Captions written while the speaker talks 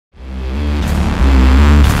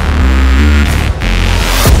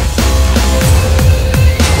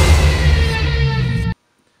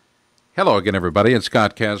Hello again, everybody. It's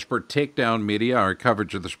Scott Casper, Takedown Media. Our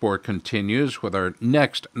coverage of the sport continues with our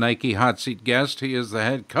next Nike Hot Seat guest. He is the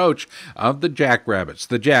head coach of the Jackrabbits,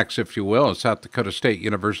 the Jacks, if you will, at South Dakota State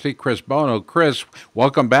University, Chris Bono. Chris,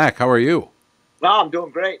 welcome back. How are you? No, I'm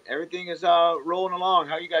doing great. Everything is rolling along.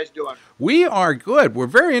 How you guys doing? We are good. We're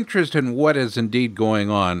very interested in what is indeed going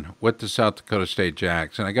on with the South Dakota State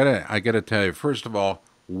Jacks, and I gotta tell you, first of all,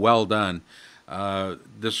 well done.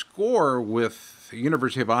 The score with the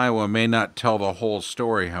University of Iowa may not tell the whole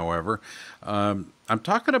story, however. I'm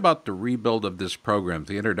talking about the rebuild of this program,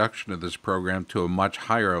 the introduction of this program to a much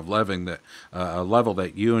higher of a level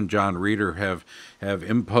that you and John Reeder have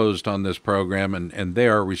imposed on this program, and they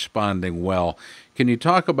are responding well. Can you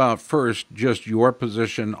talk about first just your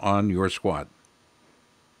position on your squad?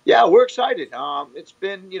 Yeah, we're excited. It's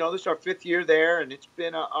been, this is our fifth year there, and it's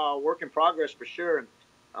been a work in progress for sure. And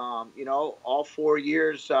all 4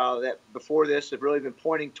 years that before this have really been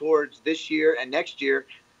pointing towards this year and next year.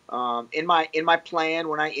 In my plan,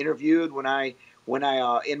 when I interviewed, when I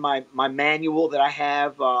in my manual that I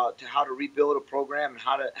have to how to rebuild a program and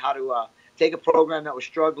how to take a program that was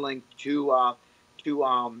struggling to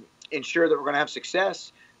ensure that we're going to have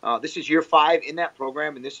success. This is year five in that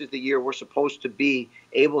program, and this is the year we're supposed to be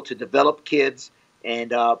able to develop kids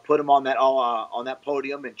and put them on that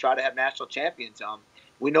podium and try to have national champions.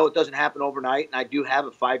 We know it doesn't happen overnight, and I do have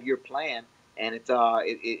a 5 year plan, and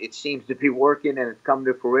it seems to be working, and it's come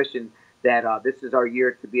to fruition that this is our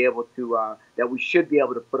year to be able to that we should be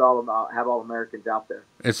able to put have all Americans out there.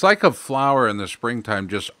 It's like a flower in the springtime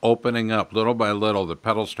just opening up little by little. The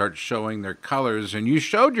petals start showing their colors, and you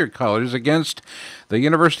showed your colors against the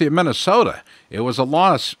University of Minnesota. It was a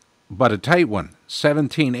loss, but a tight one,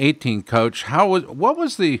 17-18. Coach, what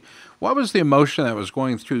was the emotion that was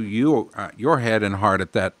going through your head and heart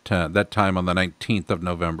at that time on the 19th of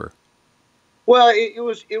November? Well, it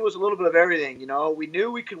was a little bit of everything. We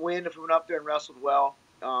knew we could win if we went up there and wrestled well.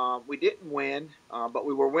 We didn't win, but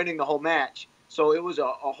we were winning the whole match. So it was a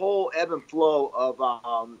whole ebb and flow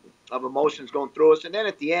of emotions going through us. And then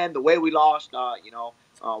at the end, the way we lost,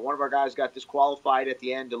 one of our guys got disqualified at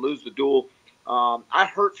the end to lose the duel. I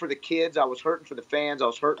hurt for the kids. I was hurting for the fans. I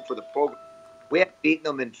was hurting for the program. We hadn't beaten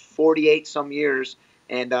them in 48 some years,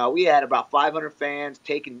 and we had about 500 fans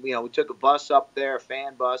taking. We took a bus up there, a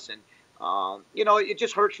fan bus, and it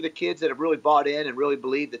just hurts for the kids that have really bought in and really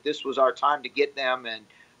believed that this was our time to get them. And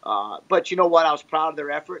but you know what? I was proud of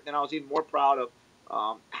their effort, and I was even more proud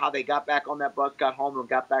of how they got back on that bus, got home, and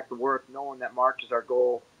got back to work, knowing that March is our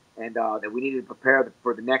goal, and that we needed to prepare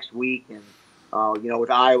for the next week. And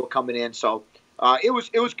with Iowa coming in, so it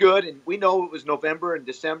was good, and we know it was November and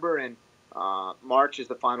December, and March is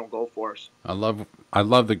the final goal for us. I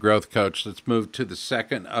love the growth, coach. Let's move to the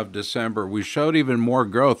 2nd of December. We showed even more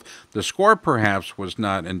growth. The score perhaps was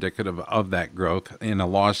not indicative of that growth in a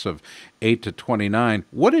loss of 8-29.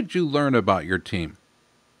 What did you learn about your team?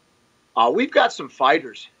 We've got some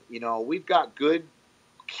fighters. We've got good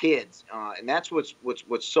kids, and that's what's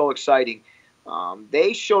so exciting.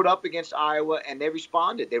 They showed up against Iowa and they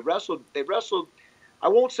responded. They wrestled. They wrestled. I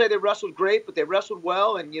won't say they wrestled great, but they wrestled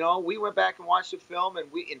well. And we went back and watched the film,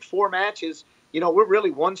 and we in 4 matches. We're really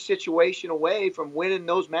one situation away from winning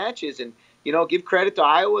those matches. And give credit to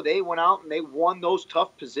Iowa. They went out and they won those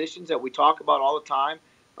tough positions that we talk about all the time.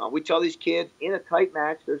 We tell these kids in a tight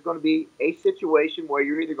match, there's going to be a situation where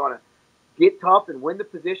you're either going to get tough and win the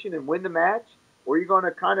position and win the match, or you're going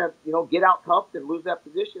to kind of get out tough and lose that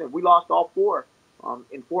position. And we lost all four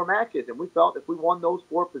in 4 matches, and we felt if we won those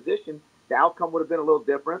 4 positions, the outcome would have been a little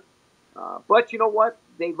different. But you know what?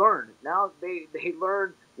 They learned. Now they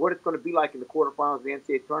learned what it's going to be like in the quarterfinals of the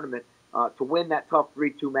NCAA tournament to win that tough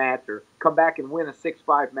 3-2 match or come back and win a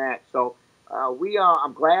 6-5 match. So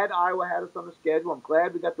I'm glad Iowa had us on the schedule. I'm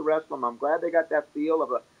glad we got to wrestle them. I'm glad they got that feel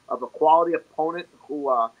of a quality opponent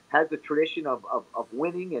who has the tradition of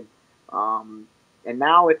winning. And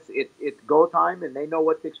now it's go time, and they know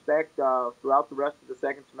what to expect throughout the rest of the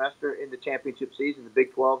second semester in the championship season, the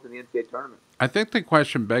Big 12s, and the NCAA tournament. I think the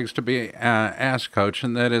question begs to be asked, Coach,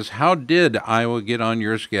 and that is, how did Iowa get on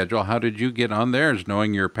your schedule? How did you get on theirs,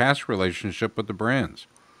 knowing your past relationship with the Brands?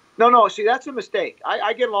 No, no. See, that's a mistake.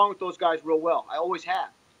 I get along with those guys real well. I always have.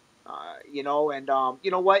 And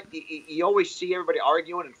you know what? You always see everybody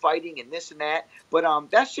arguing and fighting and this and that, but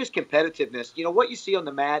that's just competitiveness. What you see on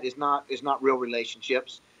the mat is not real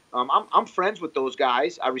relationships. I'm friends with those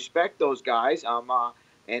guys. I respect those guys.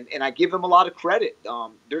 And I give them a lot of credit.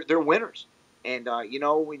 They're winners. And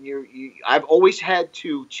when I've always had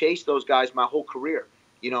to chase those guys my whole career.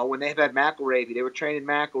 When they've had McElravy, they were training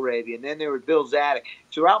McElravy, and then they were Bill Zadok.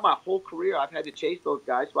 Throughout my whole career, I've had to chase those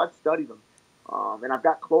guys, so I've studied them. and I've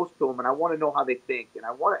got close to them, and I want to know how they think, and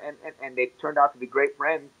I want to, and they've turned out to be great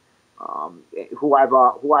friends, who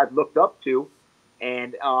I've looked up to,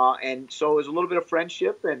 and so there's a little bit of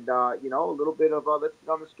friendship, and a little bit of let's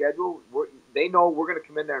get on the schedule. They know we're going to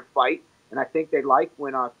come in there and fight, and I think they like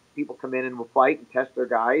when people come in and will fight and test their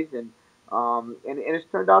guys, and it's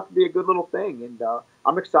turned out to be a good little thing, and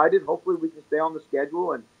I'm excited. Hopefully, we can stay on the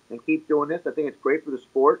schedule and keep doing this. I think it's great for the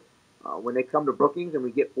sport. When they come to Brookings and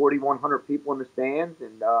we get 4,100 people in the stands,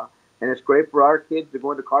 and it's great for our kids to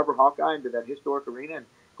go into Carver Hawkeye, into that historic arena, and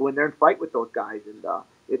go in there and fight with those guys. And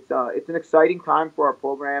it's an exciting time for our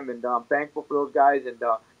program, and I'm thankful for those guys. And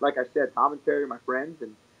like I said, Tom and Terry are my friends,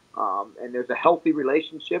 and there's a healthy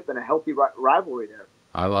relationship and a healthy rivalry there.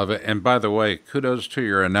 I love it. And by the way, kudos to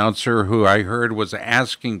your announcer, who I heard was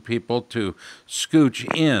asking people to scooch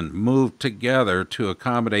in, move together to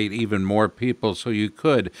accommodate even more people so you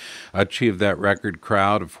could achieve that record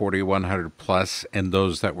crowd of 4,100 plus. And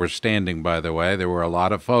those that were standing, by the way, there were a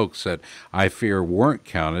lot of folks that I fear weren't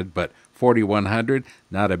counted, but 4,100,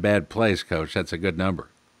 not a bad place, Coach. That's a good number.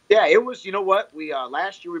 Yeah, it was. You know what? We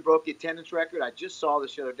last year we broke the attendance record. I just saw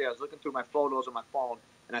this the other day. I was looking through my photos on my phone,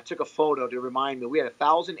 and I took a photo to remind me. We had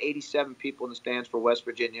 1,087 people in the stands for West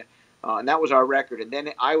Virginia, and that was our record. And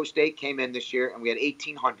then Iowa State came in this year, and we had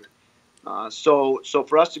 1,800. So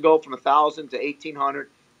for us to go from 1,000 to 1,800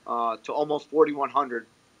 to almost 4,100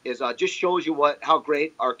 is just shows you how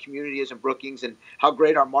great our community is in Brookings, and how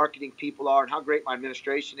great our marketing people are, and how great my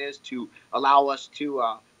administration is to allow us to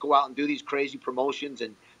go out and do these crazy promotions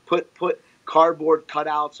and put cardboard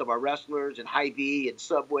cutouts of our wrestlers and Hy-Vee and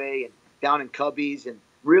Subway and down in Cubbies, and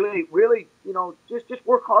really, just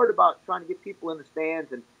work hard about trying to get people in the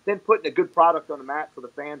stands, and then putting a good product on the mat so the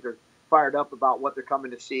fans are fired up about what they're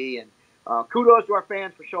coming to see. And kudos to our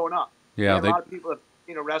fans for showing up. Yeah, a lot of people have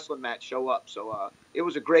seen a wrestling match show up. So it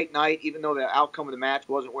was a great night, even though the outcome of the match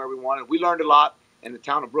wasn't where we wanted. We learned a lot, and the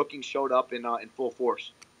town of Brookings showed up in full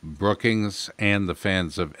force. Brookings and the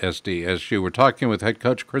fans of SDSU. We're talking with head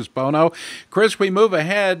coach Chris Bono. Chris, we move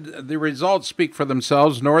ahead. The results speak for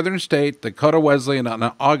themselves. Northern State, Dakota Wesleyan,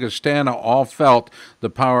 and Augustana all felt the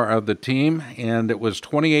power of the team, and it was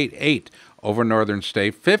 28-8 over Northern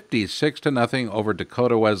State, 56-0 over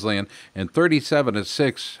Dakota Wesleyan, and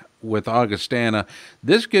 37-6 with Augustana.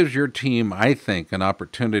 This gives your team, I think, an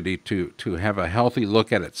opportunity to have a healthy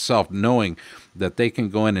look at itself, knowing that they can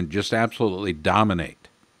go in and just absolutely dominate.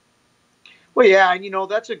 Well, yeah,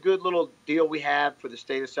 and that's a good little deal we have for the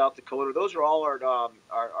state of South Dakota. Those are all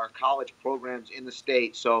our college programs in the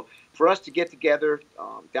state. So for us to get together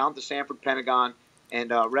down to Sanford Pentagon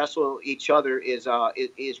and wrestle each other is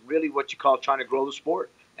really what you call trying to grow the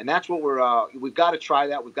sport. And that's what we've got to try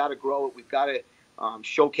that. We've got to grow it. We've got to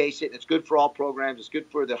showcase it. And it's good for all programs. It's good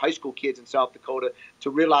for the high school kids in South Dakota to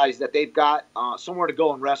realize that they've got somewhere to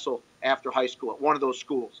go and wrestle after high school at one of those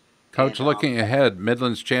schools. Coach, looking ahead,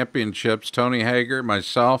 Midlands Championships, Tony Hager,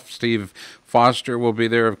 myself, Steve Foster will be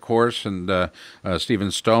there, of course, and Stephen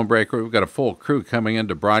Stonebreaker. We've got a full crew coming in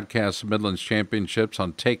to broadcast the Midlands Championships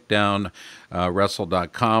on Takedown,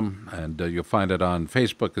 wrestle.com, and you'll find it on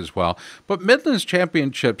Facebook as well. But Midlands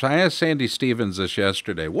Championships, I asked Sandy Stevens this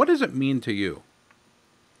yesterday. What does it mean to you?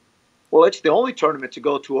 Well, it's the only tournament to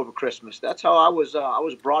go to over Christmas. That's how I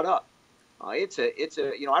was brought up. It's a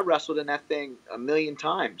I wrestled in that thing a million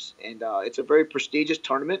times, and it's a very prestigious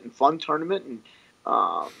tournament and fun tournament, and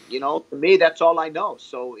to me that's all I know.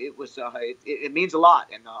 So it was it means a lot,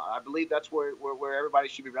 and I believe that's where everybody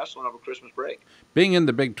should be wrestling over Christmas break. Being in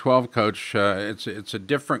the Big 12, Coach, it's a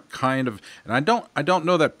different kind of, and I don't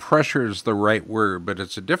know that pressure is the right word, but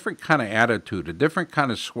it's a different kind of attitude, a different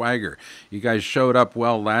kind of swagger. You guys showed up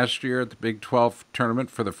well last year at the Big 12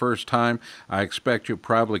 tournament for the first time. I expect you'll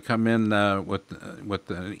probably come in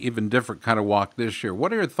with an even different kind of walk this year.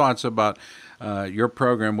 What are your thoughts about your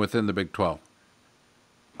program within the Big 12?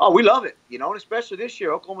 Oh, we love it, and especially this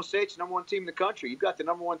year, Oklahoma State's the #1 team in the country. You've got the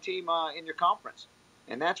 #1 team in your conference,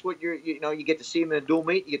 and that's what you get to see them in a dual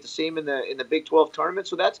meet. You get to see them in the Big 12 tournament.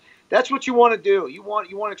 So that's what you want to do. You want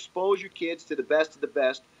to expose your kids to the best of the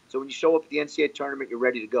best. So when you show up at the NCAA tournament, you're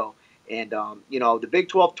ready to go. And the Big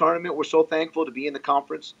 12 tournament, we're so thankful to be in the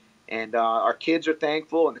conference, and our kids are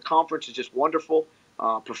thankful, and the conference is just wonderful,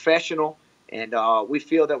 professional, and we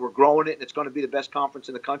feel that we're growing it, and it's going to be the best conference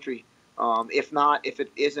in the country. If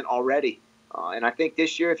it isn't already. And I think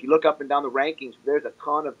this year, if you look up and down the rankings, there's a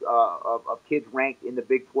ton of kids ranked in the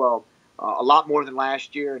Big 12, a lot more than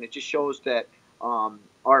last year. And it just shows that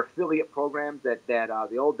our affiliate programs, that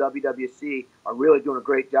the old WWC, are really doing a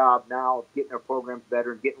great job now of getting their programs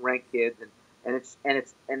better and getting ranked kids. And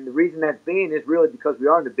the reason that's being is really because we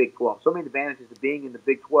are in the Big 12. So many advantages of being in the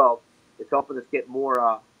Big 12 It's helping us get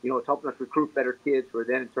more, it's helping us recruit better kids who are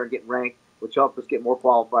then in turn getting ranked, which helps us get more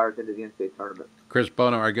qualifiers into the NCAA tournament. Chris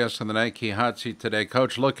Bono, our guest on the Nike Hot Seat today.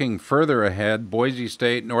 Coach, looking further ahead, Boise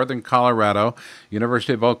State, Northern Colorado,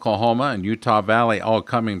 University of Oklahoma, and Utah Valley all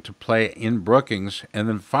coming to play in Brookings. And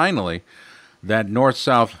then finally, that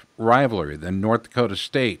North-South rivalry, the North Dakota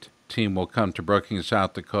State team will come to Brookings,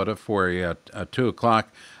 South Dakota for a 2 o'clock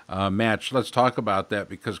match. Let's talk about that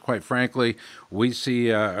because, quite frankly, we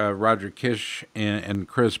see Roger Kish and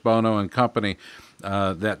Chris Bono and company,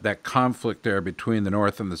 that conflict there between the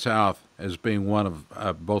North and the South as being one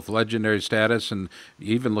of both legendary status and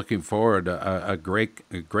even looking forward a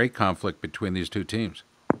great conflict between these two teams.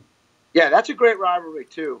 Yeah, that's a great rivalry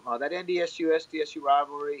too. That NDSU-SDSU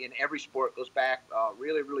rivalry in every sport goes back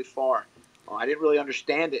really, really far. I didn't really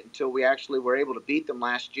understand it until we actually were able to beat them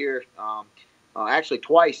last year, actually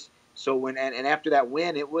twice. So after that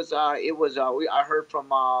win, I heard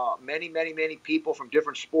from many people from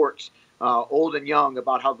different sports, old and young,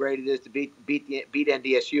 about how great it is to beat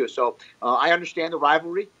NDSU. So I understand the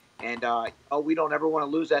rivalry, and we don't ever want to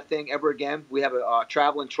lose that thing ever again. We have a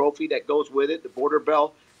traveling trophy that goes with it, the Border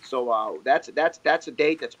Bell. So that's a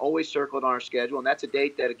date that's always circled on our schedule, and that's a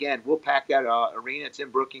date that, again, we'll pack that arena. It's in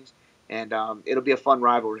Brookings, and it'll be a fun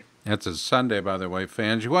rivalry. That's a Sunday, by the way,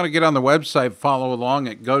 fans. You want to get on the website, follow along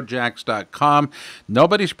at gojacks.com.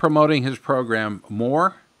 Nobody's promoting his program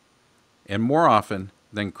more and more often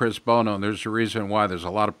than Chris Bono, and there's a reason why. There's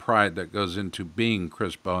a lot of pride that goes into being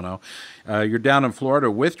Chris Bono. You're down in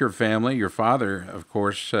Florida with your family. Your father, of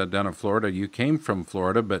course, down in Florida. You came from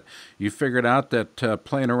Florida, but you figured out that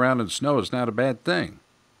playing around in snow is not a bad thing.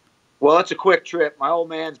 Well, it's a quick trip. My old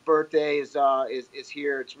man's birthday is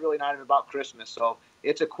here. It's really not even about Christmas, so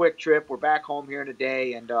it's a quick trip. We're back home here in a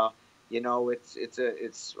day, and we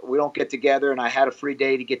don't get together. And I had a free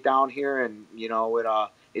day to get down here, and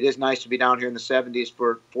it is nice to be down here in the 70s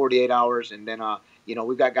for 48 hours, and then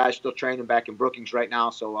we've got guys still training back in Brookings right now,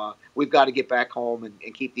 so we've got to get back home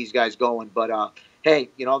and keep these guys going. But hey,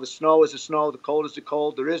 the snow is the snow, the cold is the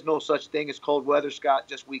cold. There is no such thing as cold weather, Scott.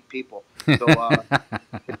 Just weak people. So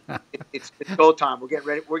it's go time. We're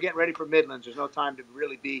getting ready for Midlands. There's no time to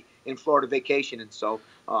really be in Florida vacationing. So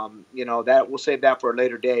that we'll save that for a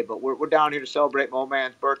later day. But we're down here to celebrate my old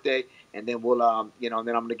man's birthday, and then we'll then I'm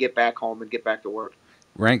going to get back home and get back to work.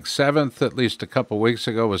 Ranked 7th at least a couple weeks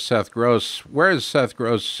ago was Seth Gross. Where is Seth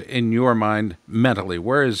Gross in your mind mentally?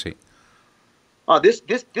 Where is he?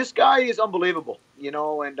 This guy is unbelievable,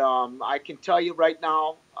 and I can tell you right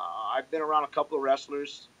now, I've been around a couple of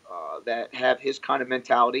wrestlers that have his kind of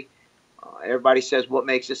mentality. Everybody says, what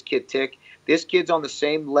makes this kid tick? This kid's on the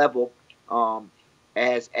same level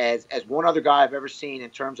as one other guy I've ever seen in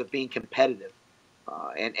terms of being competitive.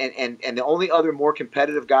 And the only other more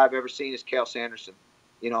competitive guy I've ever seen is Cael Sanderson.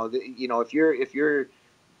 If you're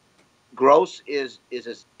Gross is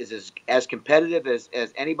as competitive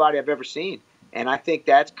as anybody I've ever seen. And I think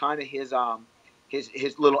that's kind of his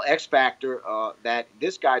little X factor, that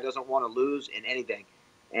this guy doesn't want to lose in anything.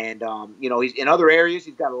 And he's in other areas.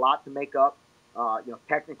 He's got a lot to make up,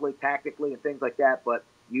 technically, tactically, and things like that. But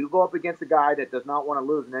you go up against a guy that does not want to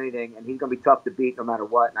lose in anything, and he's going to be tough to beat no matter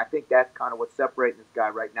what. And I think that's kind of what's separating this guy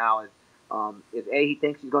right now is A, he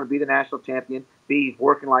thinks he's going to be the national champion. B, he's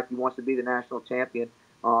working like he wants to be the national champion.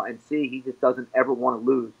 And C, he just doesn't ever want to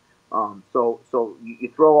lose. So you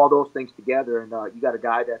throw all those things together, and you got a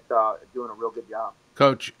guy that's doing a real good job.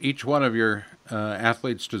 Coach, each one of your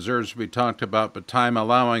athletes deserves to be talked about, but time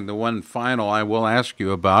allowing, the one final I will ask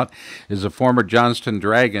you about is a former Johnston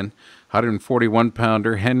Dragon,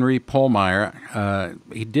 141-pounder, Henry Pohlmeyer.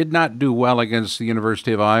 He did not do well against the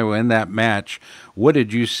University of Iowa in that match. What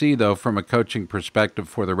did you see, though, from a coaching perspective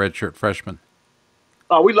for the redshirt freshman?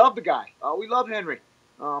 We love the guy. We love Henry.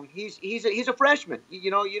 He's a freshman.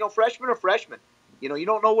 Freshmen are freshmen. You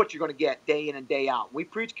don't know what you're going to get day in and day out. We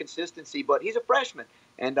preach consistency, but he's a freshman,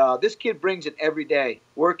 and this kid brings it every day.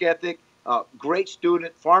 Work ethic, great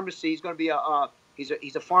student. Pharmacy. He's going to be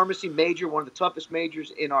he's a pharmacy major, one of the toughest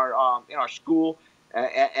majors in our school,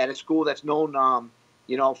 at a school that's known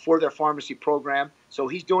for their pharmacy program. So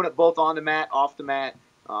he's doing it both on the mat, off the mat.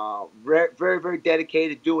 Very, very, very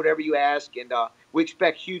dedicated. Do whatever you ask, and we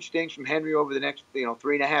expect huge things from Henry over the next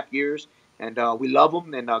 3.5 years. And we love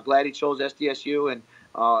him, and glad he chose SDSU. And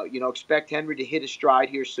expect Henry to hit his stride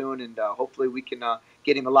here soon, and hopefully we can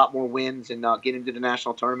get him a lot more wins and get him to the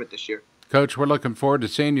national tournament this year. Coach, we're looking forward to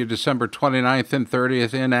seeing you December 29th and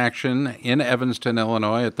 30th in action in Evanston,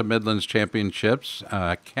 Illinois at the Midlands Championships.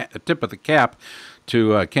 A tip of the cap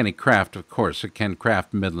to Kenny Kraft, of course, at Ken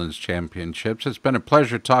Kraft Midlands Championships. It's been a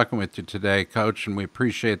pleasure talking with you today, Coach, and we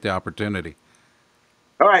appreciate the opportunity.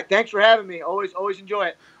 All right. Thanks for having me. Always enjoy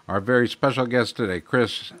it. Our very special guest today,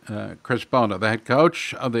 Chris Bono, the head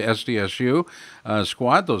coach of the SDSU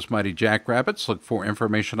squad, those mighty Jackrabbits. Look for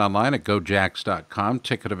information online at gojacks.com.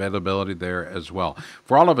 Ticket availability there as well.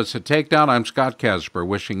 For all of us at Takedown, I'm Scott Casper,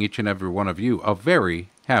 wishing each and every one of you a very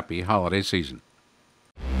happy holiday season.